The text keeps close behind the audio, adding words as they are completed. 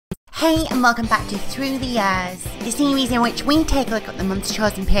Hey and welcome back to Through the Years, the series in which we take a look at the month's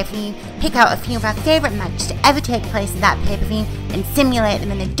chosen pay-per-view, pick out a few of our favourite matches to ever take place in that pay-per-view, and simulate them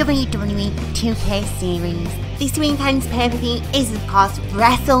in the WWE 2K series. This weekend's pay-per-view is of course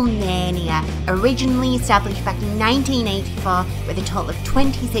WrestleMania, originally established back in 1984 with a total of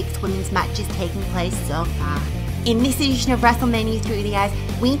 26 women's matches taking place so far. In this edition of WrestleMania Through the Years,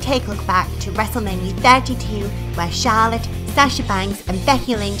 we take a look back to WrestleMania 32, where Charlotte, Sasha Banks and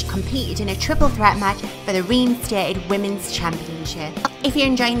Becky Lynch competed in a triple threat match for the reinstated Women's Championship. If you're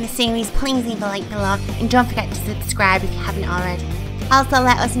enjoying the series, please leave a like below and don't forget to subscribe if you haven't already. Also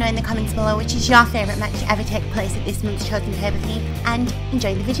let us know in the comments below which is your favourite match to ever take place at this month's chosen pay-per-view, and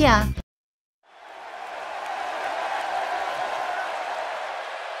enjoy the video.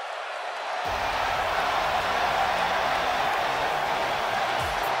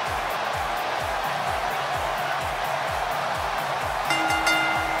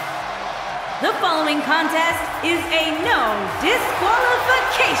 The following contest is a no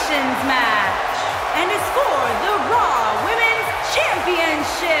disqualifications match and is for the Raw Women's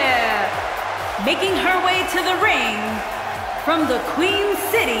Championship. Making her way to the ring from the Queen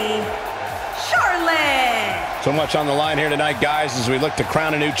City, Charlotte. So much on the line here tonight, guys, as we look to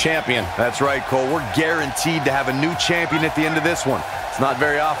crown a new champion. That's right, Cole. We're guaranteed to have a new champion at the end of this one. It's not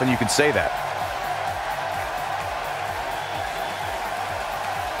very often you can say that.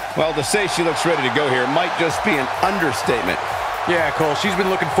 Well, to say she looks ready to go here might just be an understatement. Yeah, Cole, she's been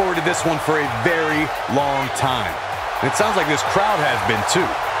looking forward to this one for a very long time. And it sounds like this crowd has been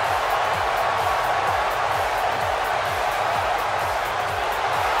too.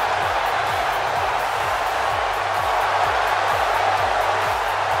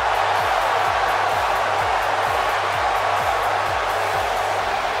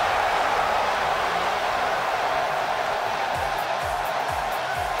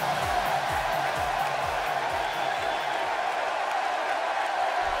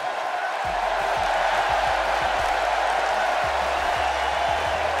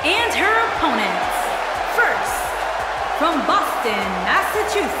 And her opponents, first, from Boston,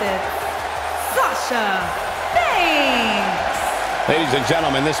 Massachusetts, Sasha Banks. Ladies and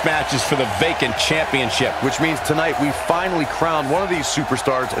gentlemen, this match is for the vacant championship. Which means tonight we finally crown one of these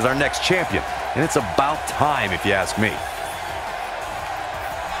superstars as our next champion. And it's about time, if you ask me.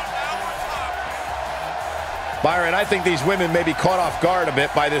 Byron, I think these women may be caught off guard a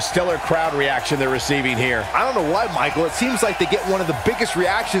bit by this stellar crowd reaction they're receiving here. I don't know why, Michael. It seems like they get one of the biggest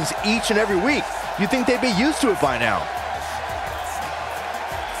reactions each and every week. You'd think they'd be used to it by now.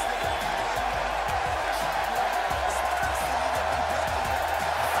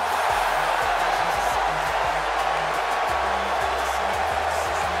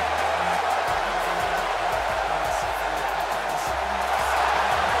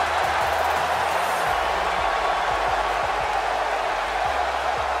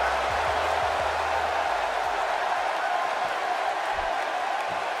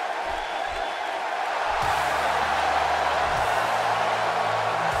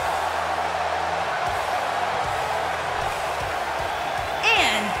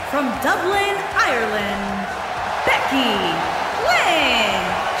 From Dublin, Ireland, Becky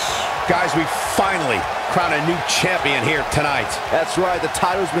Lynch. Guys, we finally crown a new champion here tonight. That's right, the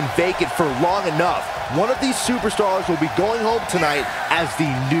title's been vacant for long enough. One of these superstars will be going home tonight as the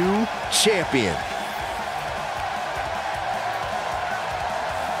new champion.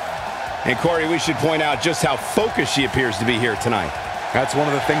 And Corey, we should point out just how focused she appears to be here tonight. That's one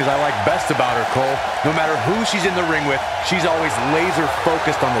of the things I like best about her, Cole. No matter who she's in the ring with, she's always laser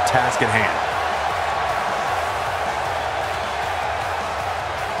focused on the task at hand.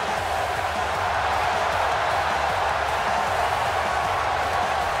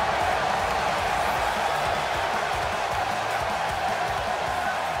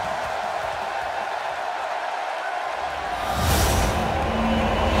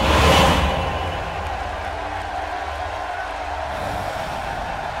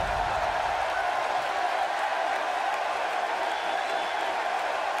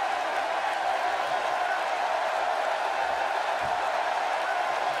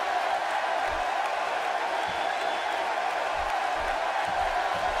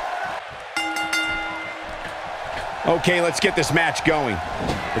 Okay, let's get this match going.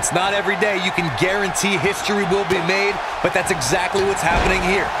 It's not every day you can guarantee history will be made, but that's exactly what's happening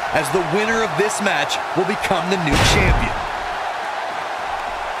here, as the winner of this match will become the new champion.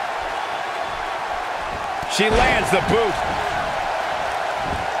 She lands the boot.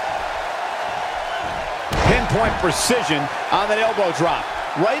 Pinpoint precision on that elbow drop.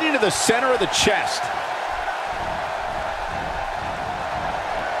 Right into the center of the chest.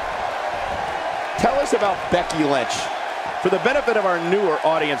 Tell us about Becky Lynch. For the benefit of our newer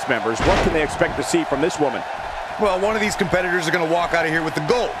audience members, what can they expect to see from this woman? Well, one of these competitors are going to walk out of here with the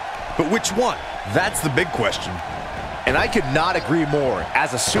gold. But which one? That's the big question. And I could not agree more.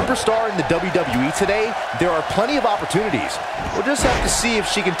 As a superstar in the WWE today, there are plenty of opportunities. We'll just have to see if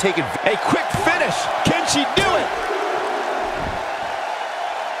she can take it. A quick finish. Can she do it?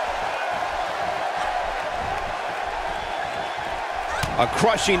 A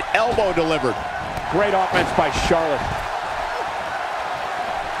crushing elbow delivered. Great offense by Charlotte.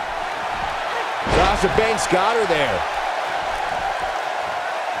 Sasha Banks got her there.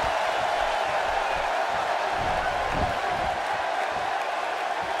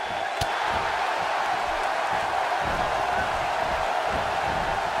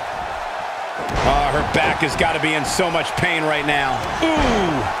 Her back has got to be in so much pain right now.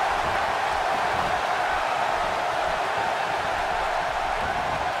 Ooh!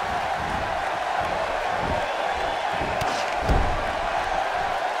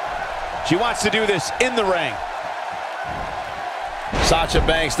 She wants to do this in the ring. Sasha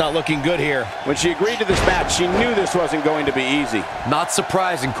Banks not looking good here. When she agreed to this match, she knew this wasn't going to be easy. Not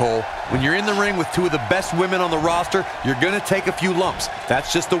surprising, Cole. When you're in the ring with two of the best women on the roster, you're going to take a few lumps.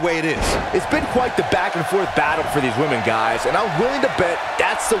 That's just the way it is. It's been quite the back and forth battle for these women, guys, and I'm willing to bet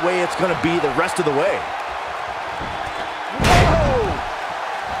that's the way it's going to be the rest of the way. Whoa!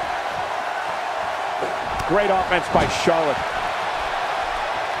 Great offense by Charlotte.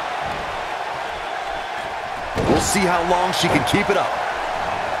 We'll see how long she can keep it up.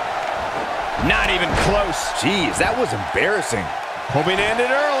 Not even close. Jeez, that was embarrassing. Hoping to end it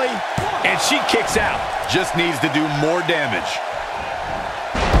early. And she kicks out. Just needs to do more damage.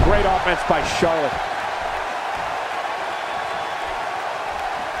 Great offense by Charlotte.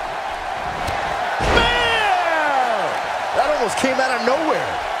 That almost came out of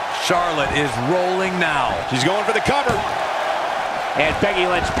nowhere. Charlotte is rolling now. She's going for the cover. And Becky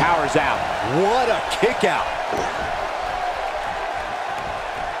Lynch powers out. What a kick out.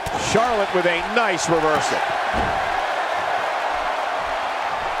 Charlotte with a nice reversal.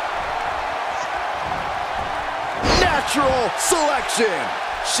 Natural selection.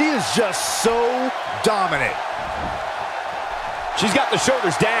 She is just so dominant. She's got the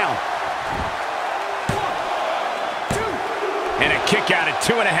shoulders down. And a kick out at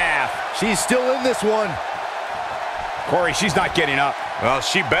 2.5. She's still in this one. Corey, she's not getting up. Well,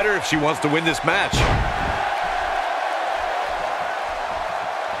 she better if she wants to win this match.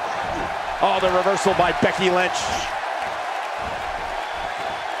 Oh, the reversal by Becky Lynch.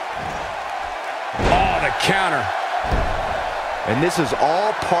 Oh, the counter. And this is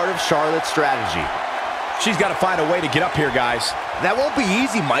all part of Charlotte's strategy. She's got to find a way to get up here, guys. That won't be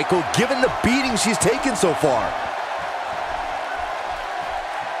easy, Michael, given the beating she's taken so far.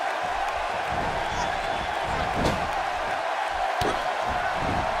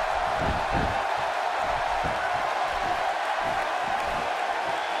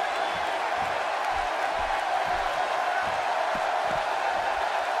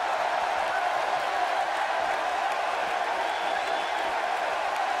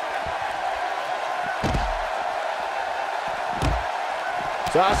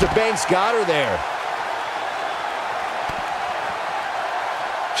 Sasha Banks got her there.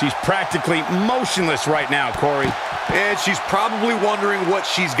 She's practically motionless right now, Corey. And she's probably wondering what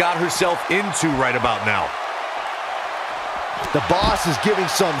she's got herself into right about now. The boss is giving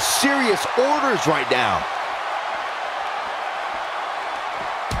some serious orders right now.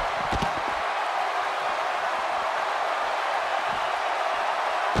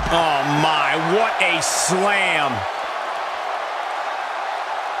 Oh my, what a slam.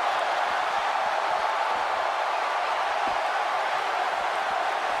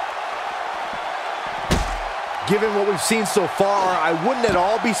 Given what we've seen so far, I wouldn't at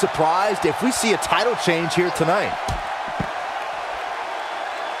all be surprised if we see a title change here tonight.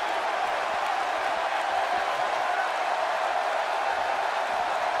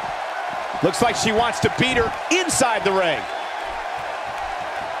 Looks like she wants to beat her inside the ring.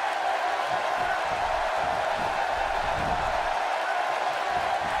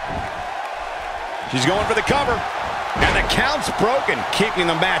 She's going for the cover. And the count's broken, keeping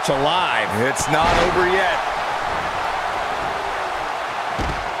the match alive. It's not over yet.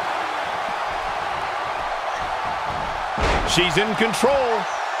 She's in control.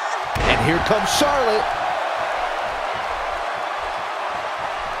 And here comes Charlotte.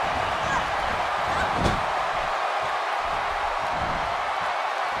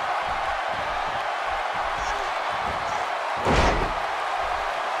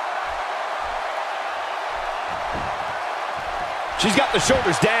 She's got the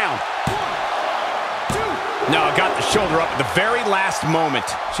shoulders down. No, got the shoulder up at the very last moment.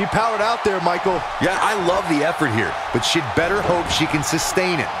 She powered out there, Michael. Yeah, I love the effort here, but she'd better hope she can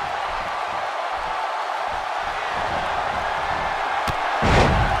sustain it.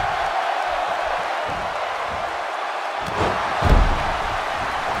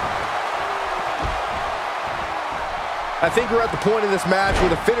 I think we're at the point in this match where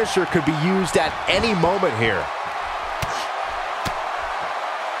the finisher could be used at any moment here.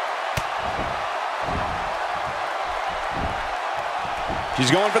 She's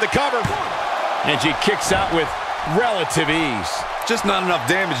going for the cover. And she kicks out with relative ease. Just not enough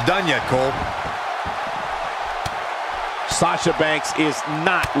damage done yet, Cole. Sasha Banks is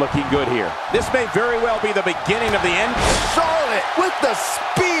not looking good here. This may very well be the beginning of the end. Charlotte with the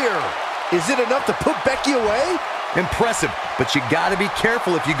spear. Is it enough to put Becky away? Impressive, but you gotta be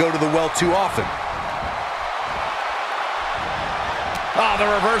careful if you go to the well too often. Oh, the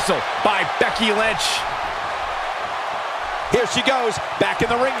reversal by Becky Lynch. Here she goes, back in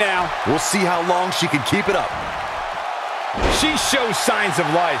the ring now. We'll see how long she can keep it up. She shows signs of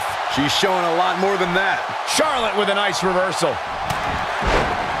life. She's showing a lot more than that. Charlotte with a nice reversal.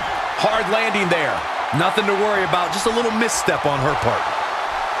 Hard landing there. Nothing to worry about, just a little misstep on her part.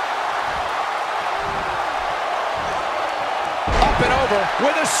 Up and over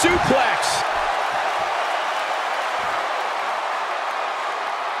with a suplex.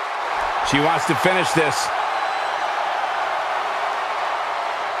 She wants to finish this.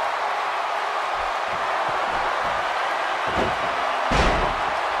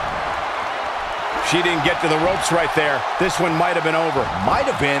 She didn't get to the ropes right there. This one might have been over.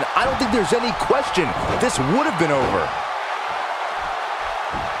 Might have been. I don't think there's any question. This would have been over.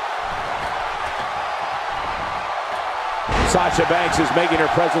 Sasha Banks is making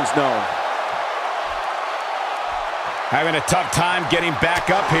her presence known. Having a tough time getting back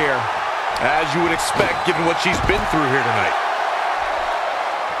up here. As you would expect, given what she's been through here tonight.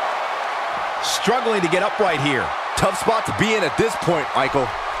 Struggling to get upright here. Tough spot to be in at this point, Michael.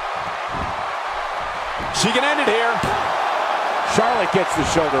 She can end it here. Charlotte gets the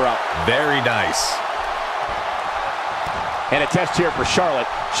shoulder up. Very nice. And a test here for Charlotte.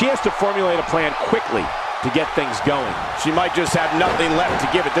 She has to formulate a plan quickly to get things going. She might just have nothing left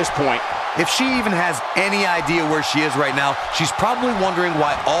to give at this point. If she even has any idea where she is right now, she's probably wondering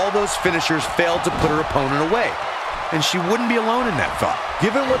why all those finishers failed to put her opponent away. And she wouldn't be alone in that thought.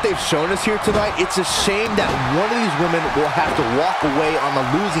 Given what they've shown us here tonight, it's a shame that one of these women will have to walk away on the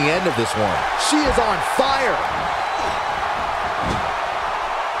losing end of this one. She is on fire.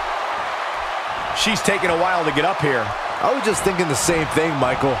 She's taking a while to get up here. I was just thinking the same thing,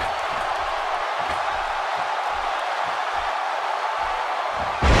 Michael.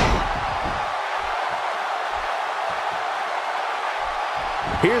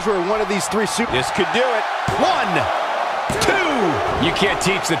 Here's where one of these three This could do it. 1, 2. You can't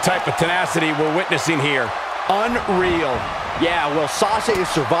teach the type of tenacity we're witnessing here. Unreal. Yeah, well, Sasha is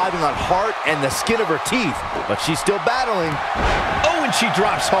surviving on heart and the skin of her teeth, but she's still battling. Oh, and she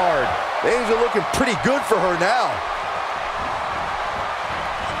drops hard. Things are looking pretty good for her now.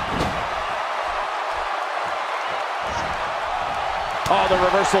 Oh, the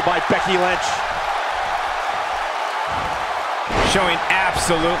reversal by Becky Lynch. Showing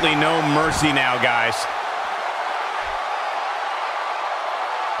absolutely no mercy now, guys.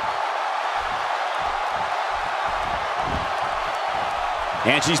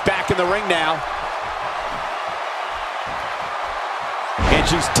 And she's back in the ring now. And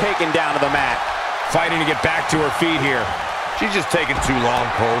she's taken down to the mat. Fighting to get back to her feet here. She's just taking too long,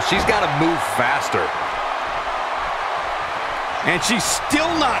 Cole. She's got to move faster. And she's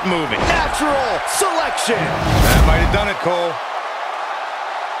still not moving. Natural selection. That might have done it, Cole.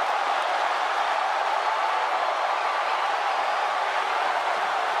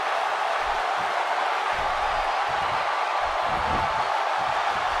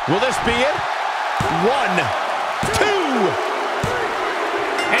 Will this be it? 1, 2.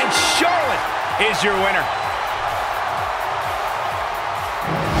 And Charlotte is your winner.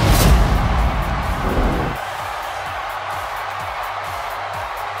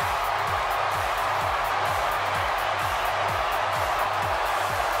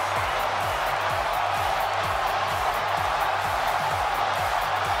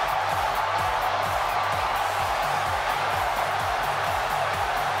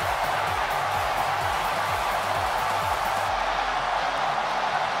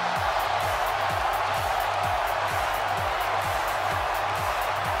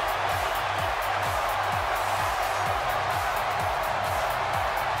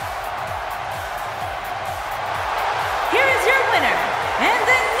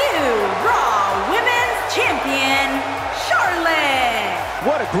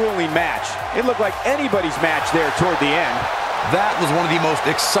 grueling match. It looked like anybody's match there toward the end. That was one of the most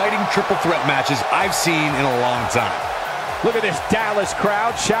exciting triple threat matches I've seen in a long time. Look at this Dallas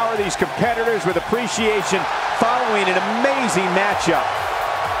crowd shower these competitors with appreciation following an amazing matchup.